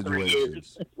type of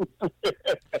situations.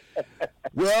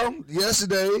 Well,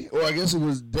 yesterday, or I guess it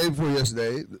was the day before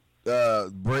yesterday,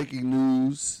 breaking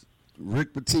news: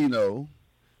 Rick Pitino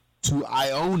to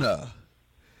Iona.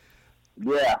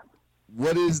 Yeah.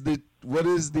 What is the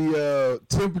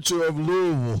temperature of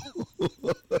Louisville?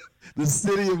 The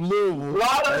city of Louisville,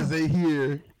 as they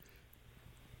hear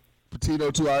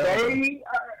Pitino to Iona.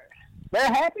 They're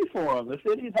happy for him. The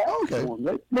city's happy for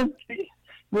him.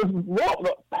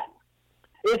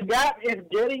 It's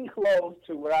getting close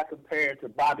to what I compare to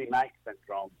Bobby Knight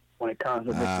syndrome when it comes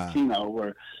to Rick Pitino,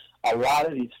 where a lot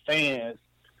of these fans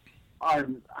are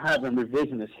having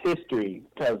revisionist history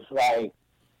because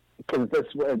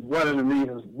that's one of the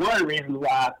reasons why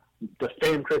I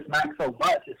defend Chris Mack so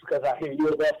much is because I hear U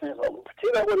of L fans,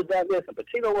 Pitino would have done this and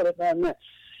Pitino would have done that.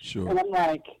 Sure. And I'm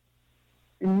like,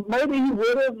 maybe he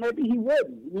would have, maybe he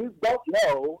wouldn't. You don't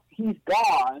know. He's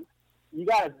gone. You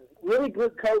got a really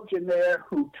good coach in there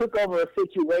who took over a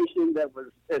situation that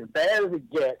was as bad as it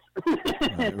gets.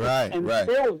 Right. And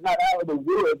still is not out of the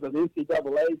woods of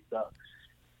NCAA stuff.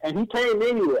 And he came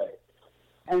anyway.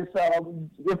 And so,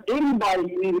 if anybody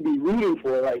you need to be rooting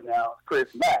for right now,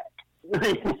 Chris Mack.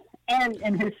 And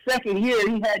in his second year,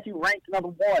 he had you ranked number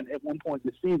 1 at one point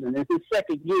this season. In his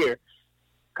second year,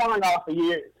 coming off a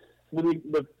year,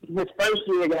 his first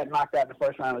year, he got knocked out in the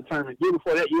first round of the tournament. The year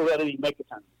before that, you let him make the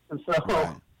tournament. And so,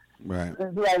 right.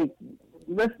 It's like,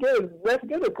 let's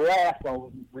get a grasp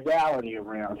on reality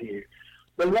around here.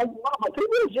 But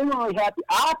people are genuinely happy.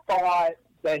 I thought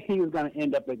that he was going to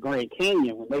end up at Grand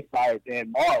Canyon when they fired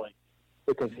Dan Marley,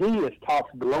 because he has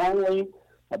talked glowingly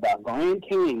about Grand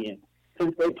Canyon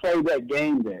since they played that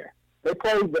game there. They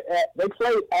played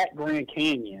at Grand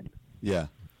Canyon. Yeah.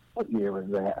 What year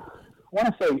was that? I want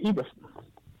to say either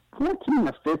 14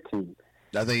 or 15.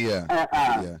 I think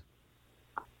yeah.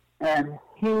 And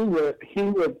he would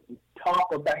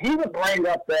talk about, he would bring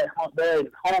up that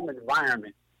home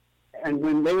environment, and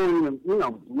when they were even,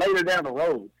 later down the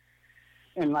road.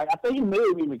 And I think he may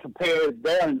have even compared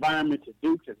their environment to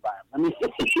Duke's environment. I mean,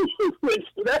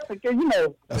 that's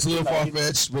that's a little far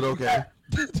fetched, but okay.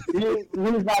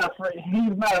 He's not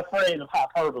afraid of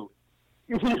hyperbole.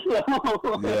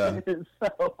 Yeah.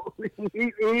 So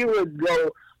he would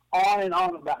go on and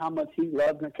on about how much he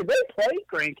loved them. Because they played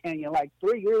Grand Canyon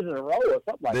 3 years in a row or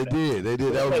something like that. They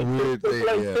did. That was a weird thing. They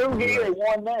played 2 here and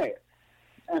 1 there.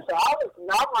 And so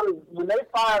when they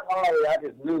fired Marley, I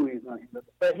just knew he was going to.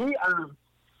 But he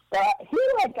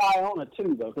liked Iona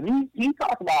too, though, because he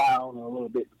talked about Iona a little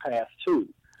bit in the past too.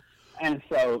 And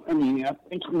so, I mean, I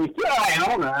think when you feel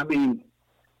Iona, I mean,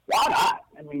 why not?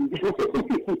 I mean,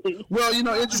 well,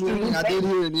 interestingly, I did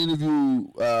hear an interview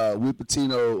with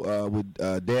Pitino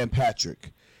with Dan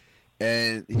Patrick,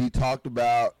 and he talked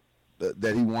about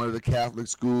that he wanted a Catholic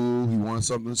school. He wanted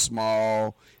something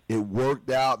small. It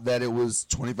worked out that it was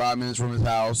 25 minutes from his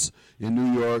house in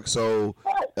New York. So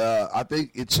I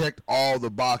think it checked all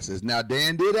the boxes. Now,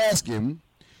 Dan did ask him,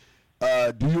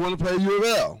 do you want to play U of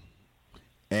L?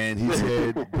 And he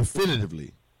said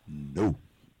definitively, no.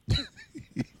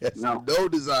 He has no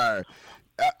desire.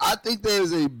 I think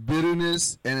there's a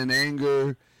bitterness and an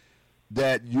anger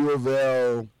that U of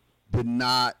L did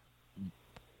not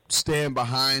stand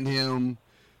behind him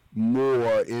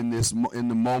more in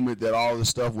the moment that all this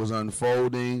stuff was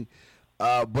unfolding.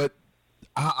 But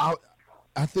I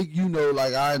think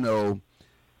like I know,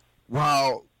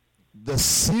 while the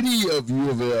city of U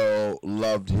of L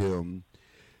loved him,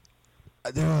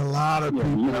 there are a lot of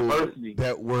people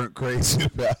that weren't crazy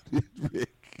about it, Rick.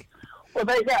 Well,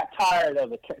 they got tired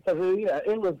of it because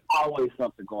it was always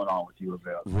something going on with U of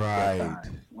L. Right.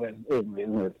 With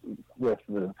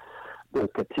the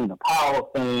Katina Powell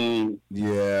thing.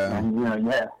 Yeah. And,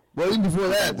 well, even before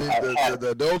that, the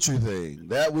adultery thing,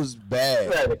 that was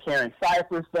bad. Yeah, the Karen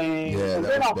Cyphers thing. Yeah, and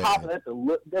then on top of that,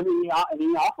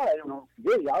 he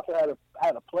also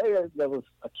had a player that was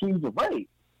accused of rape.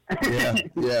 Yeah.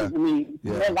 I mean,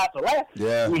 not the last.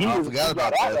 Yeah, I forgot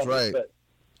about that. That's right.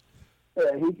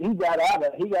 He got out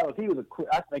of. I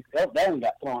think that one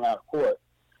got thrown out of court.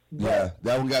 Yeah,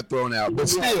 that one got thrown out, but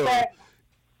still.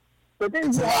 But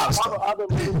then you have all the other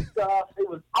little stuff. It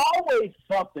was always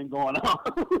something going on.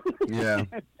 Yeah.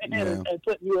 and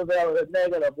put U of L in a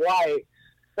negative light.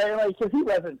 Because he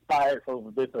wasn't fired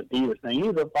for this Adidas thing. He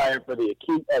was fired for the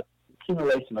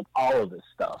accumulation of all of this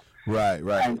stuff. Right.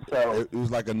 And so it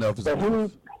was like enough is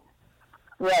enough.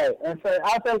 Right. And so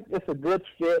I think it's a good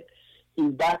fit.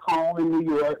 He's back home in New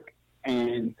York,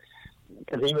 and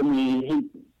because he's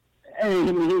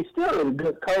still a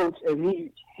good coach,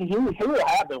 and he will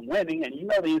have them winning. And the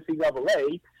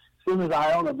NCAA, as soon as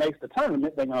Iona makes the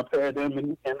tournament, they're going to pair them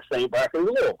in the same bracket as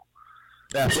Louisville.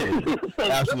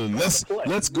 Absolutely.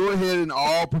 Let's go ahead and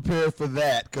all prepare for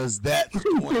that, because that's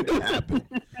going to happen.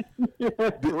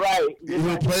 Right.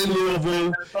 He'll play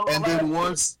Louisville, and then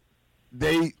once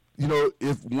they,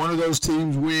 if one of those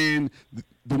teams win,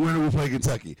 the winner will play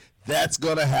Kentucky. That's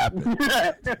gonna happen.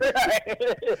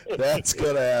 That's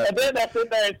gonna happen.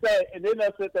 And then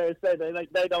they'll sit there and say,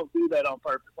 they don't do that on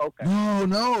purpose. Okay.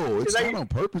 No, it's not on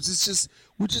purpose.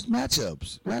 We're just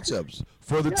matchups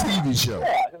for the TV show.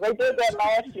 Yeah, they did that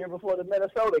last year before the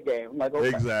Minnesota game. I'm like, okay.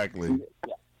 Exactly.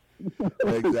 Yeah.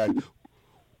 Exactly.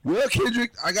 Well,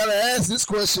 Kendrick, I gotta ask this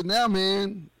question now,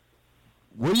 man.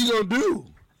 What are you gonna do?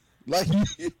 Like,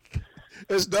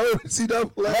 there's no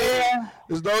NCAA,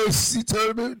 there's no SEC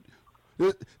tournament.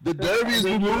 The Derby is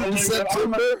moved in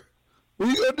September. What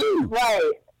are you gonna do?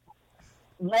 Right,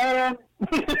 man.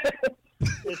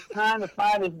 It's trying to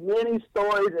find as many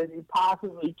stories as you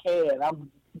possibly can.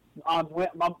 I'm on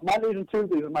Mondays and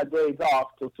Tuesdays are my days off.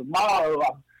 So tomorrow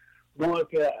I'm going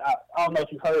to. I don't know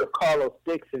if you've heard of Carlos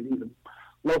Dixon. He's a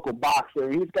local boxer.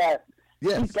 He has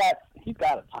a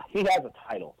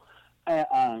title,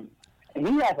 and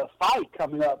he has a fight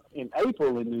coming up in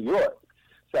April in New York.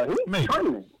 So he's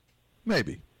training.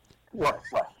 Maybe. Right.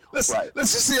 Let's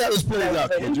just see how this plays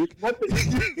out, Kendrick. Right.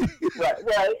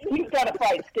 Well, he's got a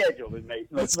fight scheduled in May.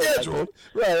 Scheduled?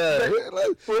 Right.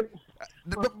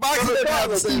 But boxing doesn't have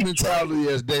the same mentality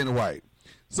as Dana White.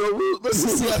 So let's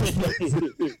just see how this plays out.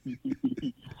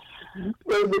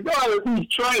 Well, regardless, he's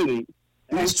training.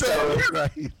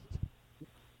 Right.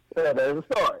 Yeah, there's a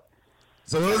story.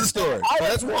 So there's a story.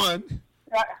 That's one.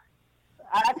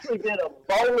 I actually did a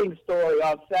bowling story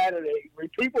on Saturday where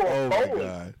people were bowling. My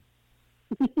God.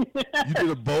 You did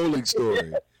a bowling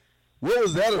story. What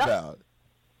was that about?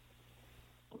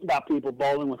 About people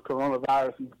bowling with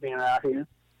coronavirus and being out here.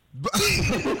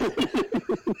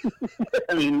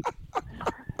 I mean,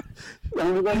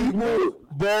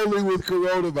 bowling with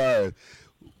coronavirus.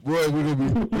 Boy, we're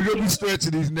gonna be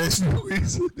stretching these next few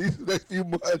weeks, these next few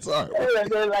months.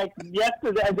 And then, like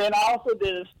yesterday, and then I also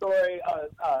did a story on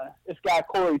this guy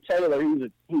Corey Taylor.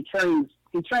 He trains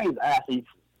athletes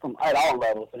at all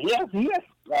levels, and he has a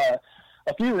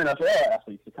few NFL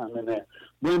athletes to come in there.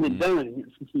 Brandon Dunn,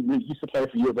 he used to play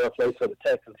for U of L, plays for the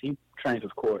Texans. He trains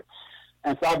with Corey,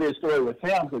 and so I did a story with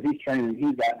him because he's training.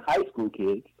 He's got high school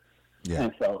kids,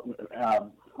 and so I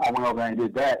went over there and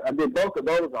did that. I did both of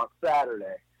those on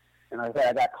Saturday. And I said,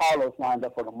 I got Carlos lined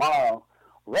up for tomorrow.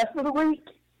 Rest of the week,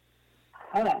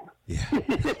 yeah.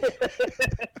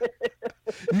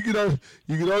 you can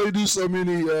only do so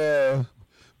many Mekhi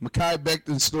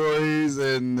Becton stories,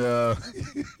 and it's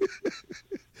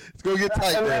gonna get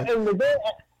tight there. And the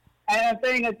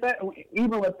thing is that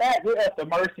even with that, you're at the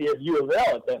mercy of U of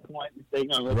L at that point if they're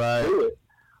gonna let you do it.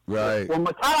 Right. Well,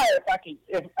 Mekhi,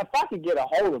 if I could get a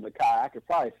hold of Mekhi, I could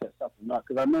probably set something up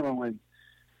because I remember when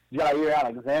Jair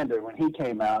Alexander, when he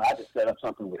came out, I just set up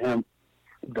something with him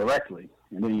directly,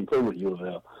 and then he played with U of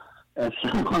L. And so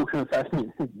I'm going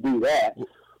to do that.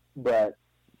 But,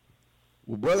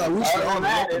 well, brother, I wish you all the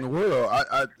luck in the world.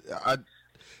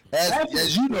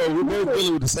 As you know, we're both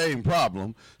dealing with the same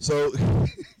problem. So,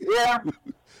 yeah.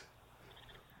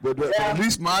 But at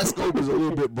least my scope is a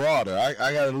little bit broader.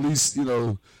 I got at least,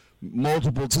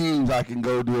 multiple teams I can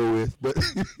go deal with. But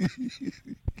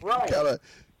right. kind of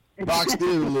boxed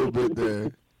in a little bit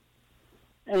there.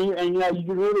 And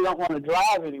you really don't want to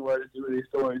drive anywhere to do these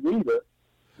stories either.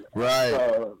 Right.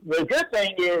 So the good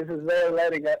thing is they're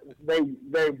letting us, they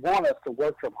want us to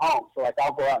work from home. So like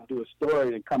I'll go out and do a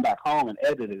story and come back home and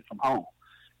edit it from home.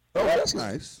 Oh, that's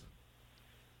nice.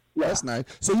 Yeah. That's nice.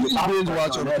 So you can binge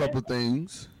watch on a couple of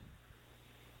things.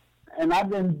 And I've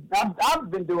been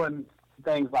doing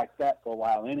things like that for a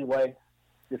while anyway,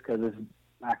 just because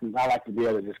I like to be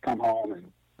able to just come home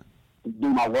and do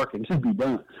my work and just be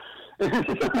done.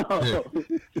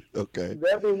 Okay.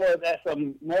 There'll be more of that. So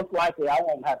most likely I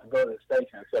won't have to go to the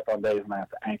station except on days when I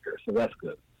have to anchor. So that's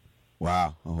good.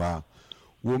 Wow. Oh, wow.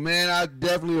 Well, man, I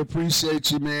definitely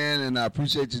appreciate you, man, and I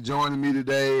appreciate you joining me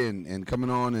today and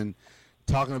coming on and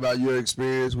talking about your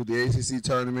experience with the ACC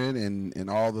tournament and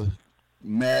all the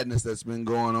madness that's been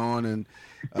going on. And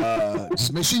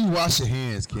just make sure you wash your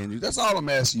hands, Kendrick. That's all I'm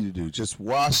asking you to do. Just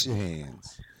wash your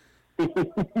hands.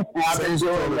 Save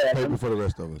some paper for the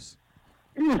rest of us.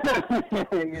 The crazy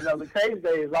thing is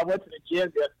I went to the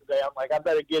gym yesterday. I'm like, I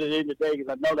better get it in today because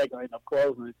I know they're going to end up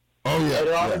closing. Oh, yeah.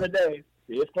 Later on in the day,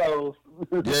 it's closed.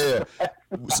 Yeah.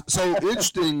 So,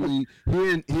 interestingly,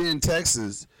 here in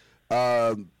Texas,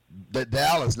 that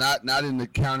Dallas, not in the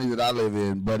county that I live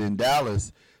in, but in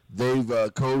Dallas, they've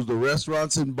closed the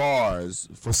restaurants and bars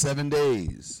for 7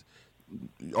 days.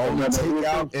 Only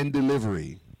takeout and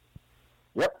delivery.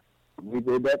 Yep. We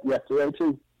did that yesterday,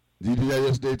 too. You did that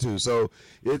yesterday too. So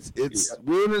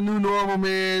we're in a new normal,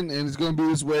 man, and it's gonna be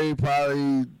this way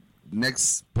probably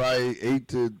next 8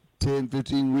 to 10,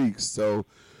 15 weeks. So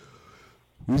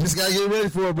we just gotta get ready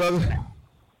for it, brother.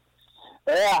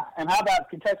 Yeah, and how about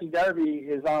Kentucky Derby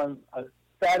is on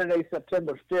Saturday,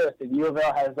 September 5th, and U of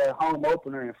L has their home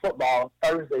opener in football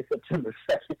Thursday, September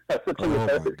 2nd.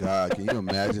 Oh my God! Can you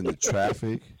imagine the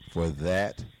traffic for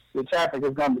that? The traffic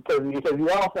is going to because you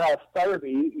also have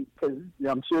Derby, because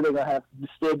I'm sure they're going to have to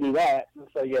still do that.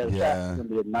 So the traffic is going to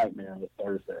be a nightmare on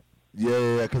Thursday.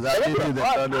 Yeah, because I did hear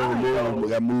that Thunder Louisville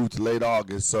got moved to late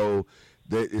August, so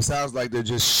it sounds like they're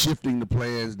just shifting the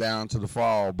plans down to the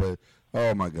fall. But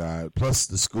oh my God! Plus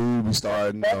the school will be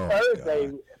starting.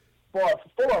 Thursday for a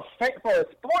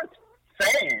sports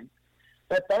fan.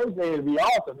 That Thursday would be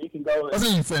awesome. You can go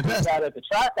and out at the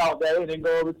track all day, and then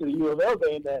go over to the U of L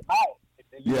game that night.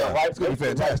 It's going to be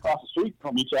fantastic. Right across the street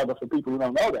from each other for people who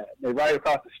don't know that. They're right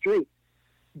across the street.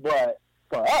 But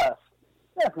for us,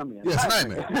 that's going to be a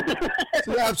nightmare. It's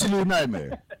an absolute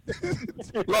nightmare.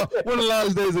 One of the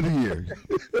longest days of the year.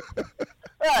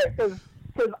 Right, because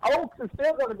Oaks is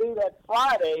still going to be that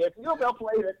Friday. If U of L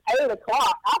plays at 8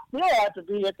 o'clock, I still have to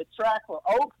be at the track for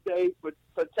Oaks Day for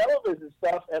television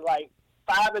stuff at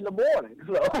 5 in the morning.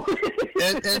 So.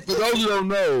 and for those who don't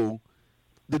know,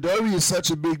 the Derby is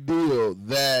such a big deal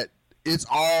that it's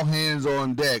all hands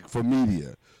on deck for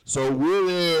media. So we're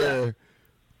there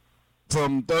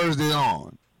from Thursday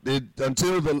on.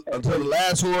 Until the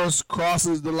last horse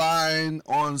crosses the line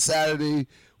on Saturday,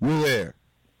 we're there.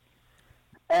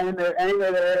 And they're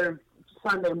there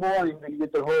Sunday morning to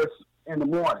get the horse in the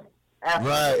morning.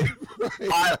 Right.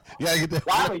 Why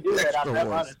we do that, I've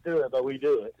never understood it, but we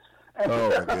do it.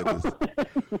 Oh, my goodness.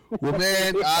 Well,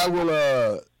 man, I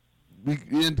will be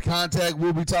in contact.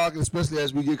 We'll be talking, especially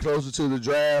as we get closer to the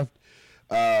draft.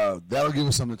 That'll give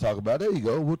us something to talk about. There you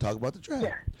go. We'll talk about the draft.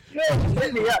 Yeah,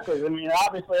 hit me up, because,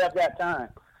 obviously I've got time.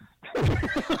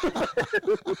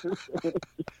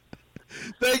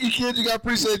 Thank you, Kendrick. I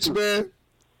appreciate you, man.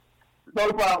 No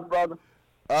problem, brother.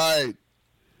 All right.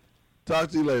 Talk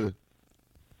to you later.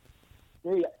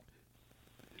 Yeah.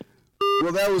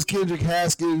 Well, that was Kendrick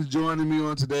Haskins joining me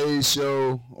on today's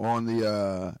show on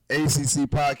the ACC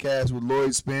podcast with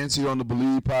Lloyd Spence here on the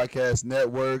Believe Podcast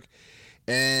Network.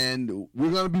 And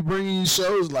we're going to be bringing you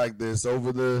shows like this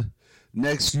over the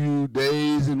next few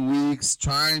days and weeks,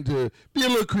 trying to be a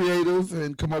little creative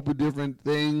and come up with different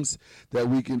things that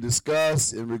we can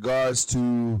discuss in regards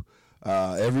to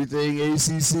everything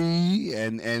ACC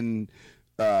and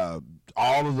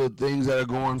all of the things that are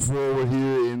going forward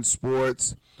here in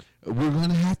sports. We're going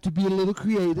to have to be a little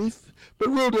creative, but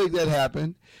we'll make that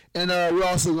happen. And we're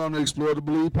also going to explore the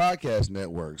Believe Podcast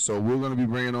Network. So we're going to be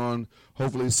bringing on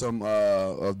hopefully some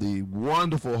of the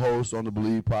wonderful hosts on the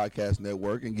Believe Podcast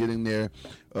Network and getting their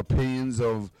opinions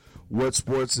of what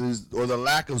sports is, or the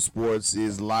lack of sports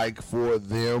is like for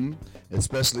them,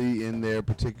 especially in their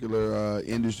particular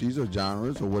industries or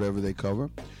genres or whatever they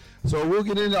cover. So we'll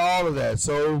get into all of that.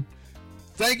 So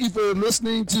thank you for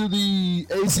listening to the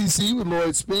ACC with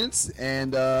Lloyd Spence,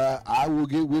 and I will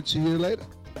get with you here later.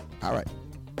 All right.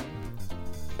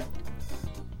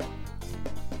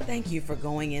 Thank you for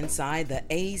going inside the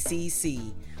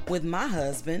ACC with my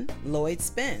husband, Lloyd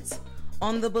Spence,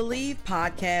 on the Believe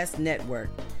Podcast Network.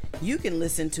 You can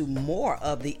listen to more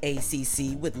of the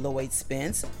ACC with Lloyd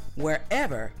Spence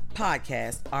wherever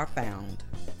podcasts are found.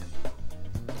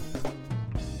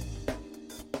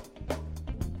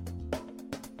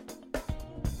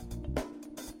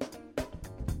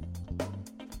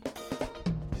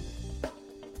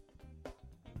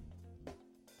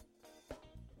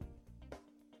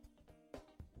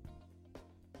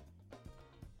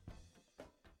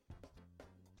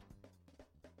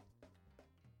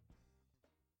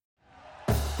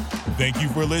 Thank you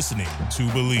for listening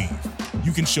to Believe.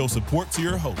 You can show support to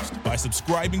your host by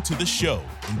subscribing to the show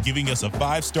and giving us a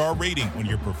 5-star rating on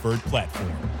your preferred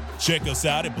platform. Check us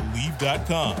out at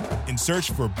Believe.com and search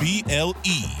for BLEAV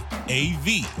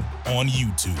on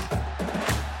YouTube.